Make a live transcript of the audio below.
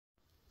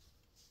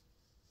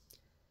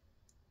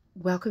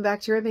Welcome back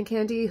to Ribbon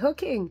Candy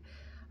Hooking.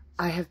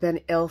 I have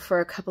been ill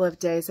for a couple of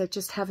days. I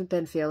just haven't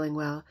been feeling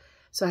well.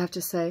 So I have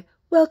to say,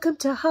 welcome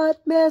to Hot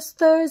Mess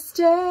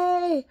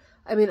Thursday.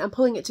 I mean, I'm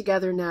pulling it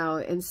together now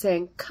and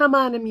saying, come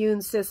on,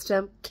 immune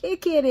system,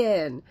 kick it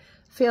in.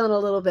 Feeling a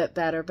little bit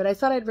better, but I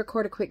thought I'd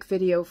record a quick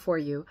video for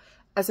you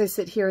as I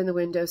sit here in the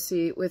window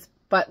seat with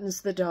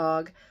Buttons the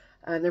dog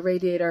and the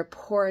radiator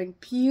pouring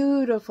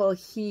beautiful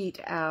heat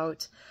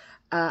out.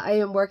 I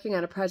am working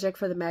on a project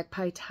for the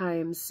Magpie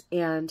Times,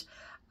 and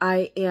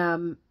I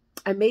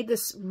made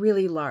this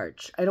really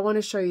large. I don't want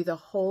to show you the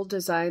whole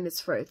design.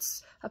 It's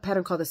a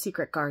pattern called The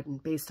Secret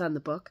Garden based on the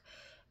book.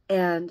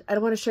 And I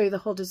don't want to show you the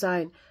whole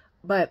design,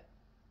 but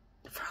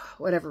for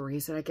whatever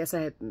reason, I guess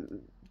I had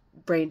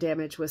brain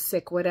damage, was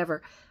sick,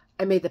 whatever.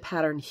 I made the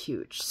pattern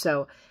huge.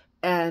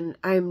 And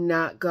I'm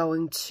not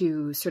going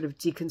to sort of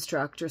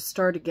deconstruct or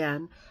start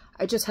again.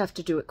 I just have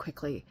to do it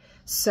quickly.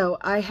 So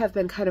I have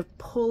been kind of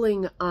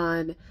pulling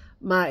on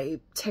my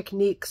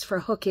techniques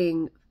for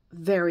hooking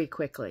very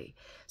quickly.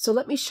 So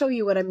let me show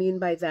you what I mean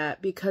by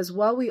that, because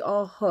while we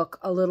all hook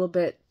a little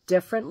bit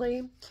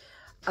differently,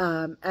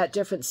 at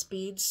different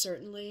speeds,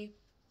 certainly,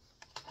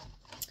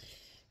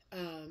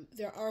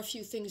 there are a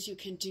few things you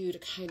can do to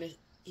kind of,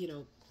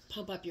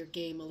 pump up your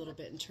game a little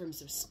bit in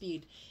terms of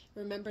speed.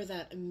 Remember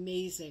that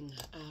amazing,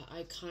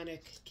 iconic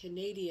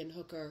Canadian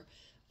hooker,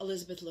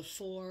 Elizabeth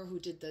Lefort, who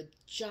did the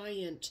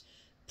giant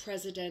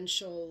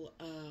presidential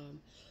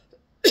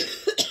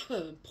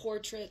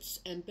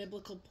portraits and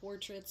biblical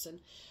portraits, and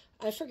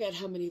I forget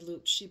how many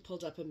loops she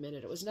pulled up a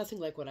minute. It was nothing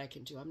like what I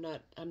can do. I'm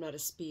not a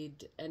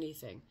speed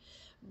anything,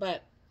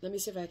 but let me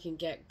see if I can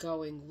get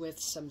going with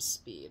some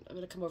speed. I'm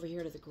going to come over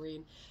here to the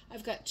green.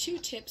 I've got 2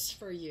 tips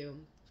for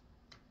you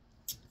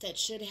that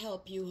should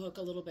help you hook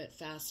a little bit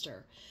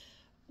faster.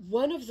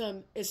 One of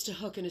them is to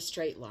hook in a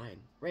straight line,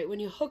 right? When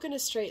you hook in a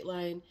straight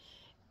line,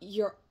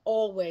 you're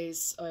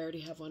always, oh, I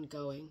already have one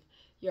going.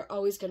 You're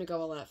always going to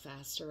go a lot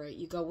faster, right?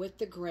 You go with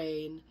the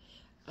grain.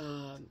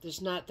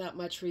 There's not that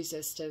much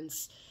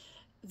resistance.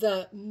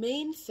 The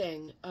main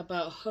thing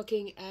about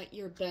hooking at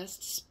your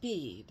best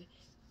speed,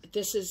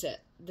 this is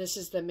it. This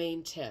is the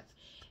main tip,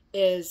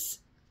 is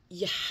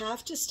you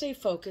have to stay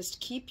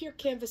focused. Keep your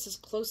canvas as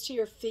close to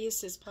your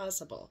face as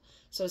possible.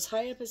 So as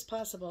high up as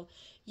possible.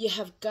 You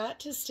have got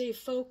to stay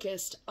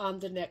focused on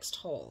the next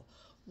hole.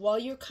 While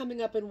you're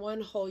coming up in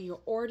one hole,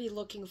 you're already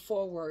looking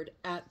forward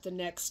at the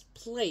next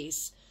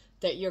place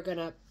that you're going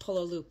to pull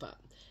a loop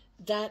up.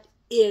 That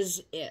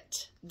is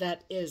it.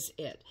 That is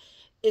it.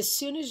 As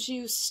soon as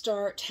you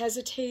start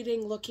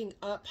hesitating, looking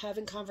up,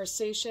 having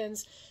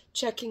conversations,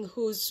 checking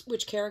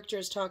which character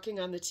is talking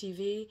on the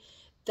TV,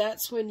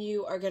 that's when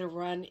you are going to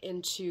run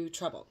into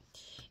trouble.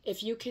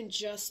 If you can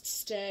just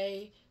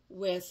stay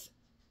with,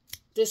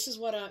 this is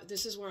where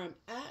I'm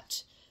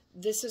at,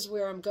 this is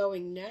where I'm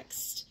going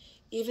next,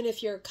 even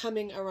if you're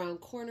coming around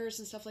corners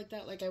and stuff like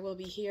that, like I will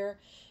be here.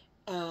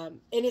 And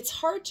it's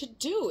hard to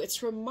do.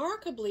 It's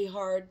remarkably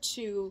hard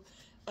to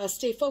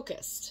stay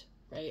focused,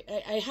 right?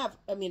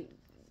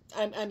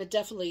 I'm a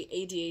definitely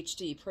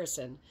ADHD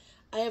person.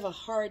 I have a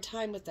hard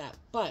time with that.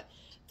 But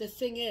the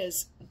thing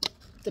is,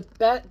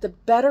 the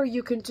better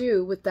you can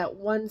do with that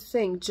one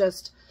thing,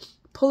 just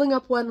pulling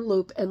up one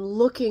loop and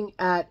looking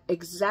at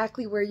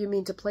exactly where you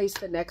mean to place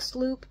the next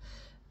loop,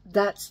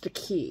 that's the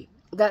key.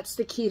 That's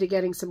the key to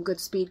getting some good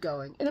speed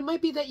going. And it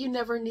might be that you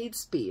never need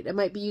speed. It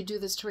might be you do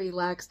this to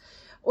relax.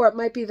 Or it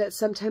might be that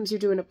sometimes you're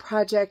doing a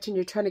project and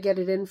you're trying to get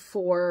it in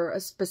for a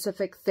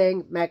specific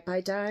thing, Magpie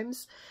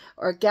Times,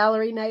 or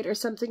gallery night or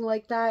something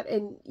like that,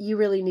 and you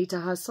really need to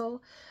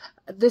hustle.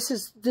 This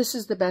is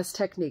the best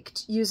technique.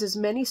 Use as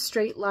many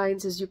straight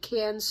lines as you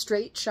can,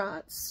 straight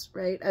shots,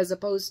 right, as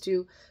opposed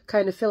to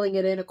kind of filling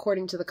it in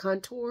according to the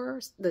contour,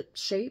 the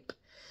shape.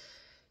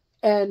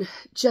 And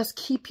just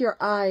keep your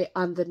eye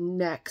on the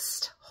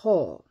next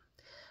hole.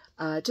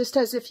 Just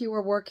as if you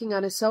were working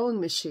on a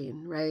sewing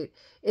machine, right?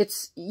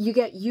 You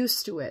get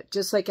used to it,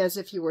 just like as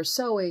if you were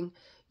sewing,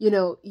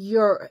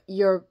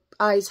 your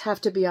eyes have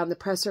to be on the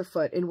presser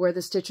foot and where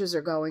the stitches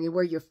are going and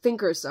where your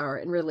fingers are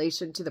in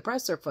relation to the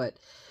presser foot.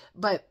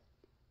 But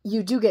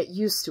you do get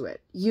used to it.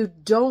 You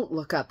don't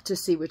look up to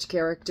see which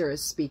character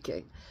is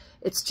speaking.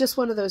 It's just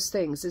one of those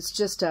things.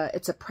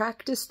 It's a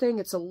practice thing.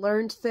 It's a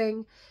learned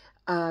thing.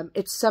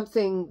 It's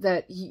something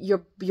that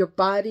your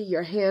body,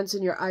 your hands,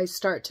 and your eyes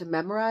start to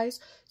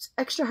memorize. It's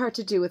extra hard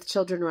to do with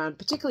children around,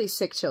 particularly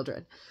sick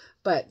children.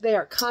 But they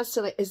are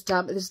constantly, is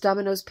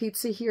Domino's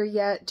Pizza here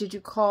yet? Did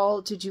you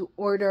call? Did you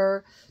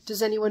order?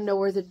 Does anyone know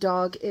where the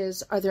dog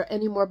is? Are there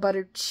any more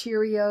buttered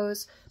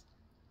Cheerios?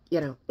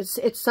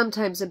 It's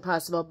sometimes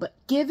impossible, but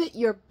give it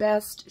your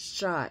best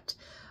shot.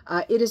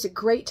 It is a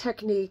great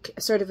technique,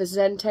 sort of a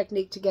Zen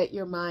technique to get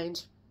your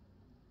mind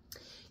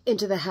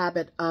into the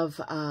habit of,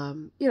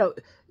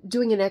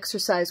 doing an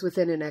exercise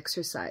within an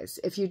exercise.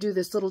 If you do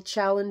this little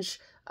challenge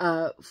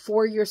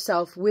for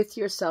yourself, with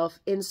yourself,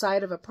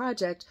 inside of a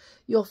project,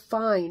 you'll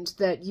find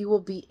that you will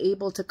be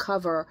able to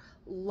cover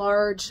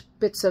large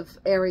bits of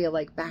area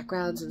like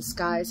backgrounds and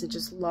skies and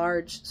just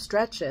large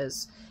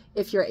stretches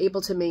if you're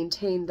able to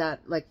maintain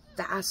that like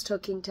fast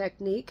hooking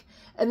technique.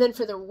 And then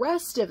for the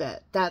rest of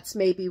it, that's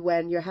maybe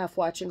when you're half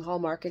watching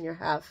Hallmark and you're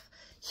half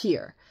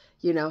here,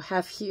 you know,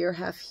 half here,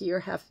 half, you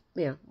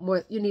know,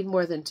 more, you need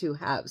more than 2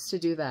 halves to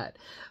do that.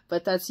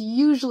 But that's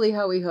usually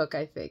how we hook,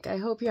 I think. I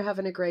hope you're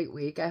having a great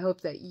week. I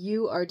hope that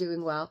you are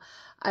doing well.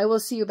 I will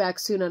see you back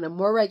soon on a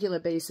more regular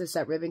basis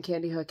at Ribbon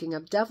Candy Hooking.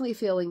 I'm definitely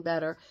feeling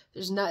better.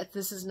 This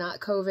is not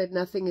COVID.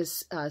 Nothing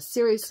is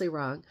seriously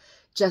wrong.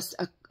 Just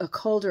a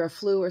cold or a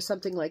flu or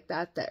something like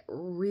that that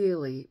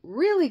really,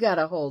 really got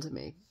a hold of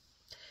me.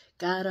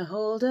 Got a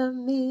hold of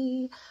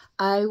me.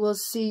 I will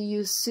see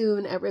you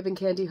soon at Ribbon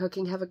Candy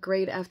Hooking. Have a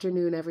great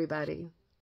afternoon, everybody.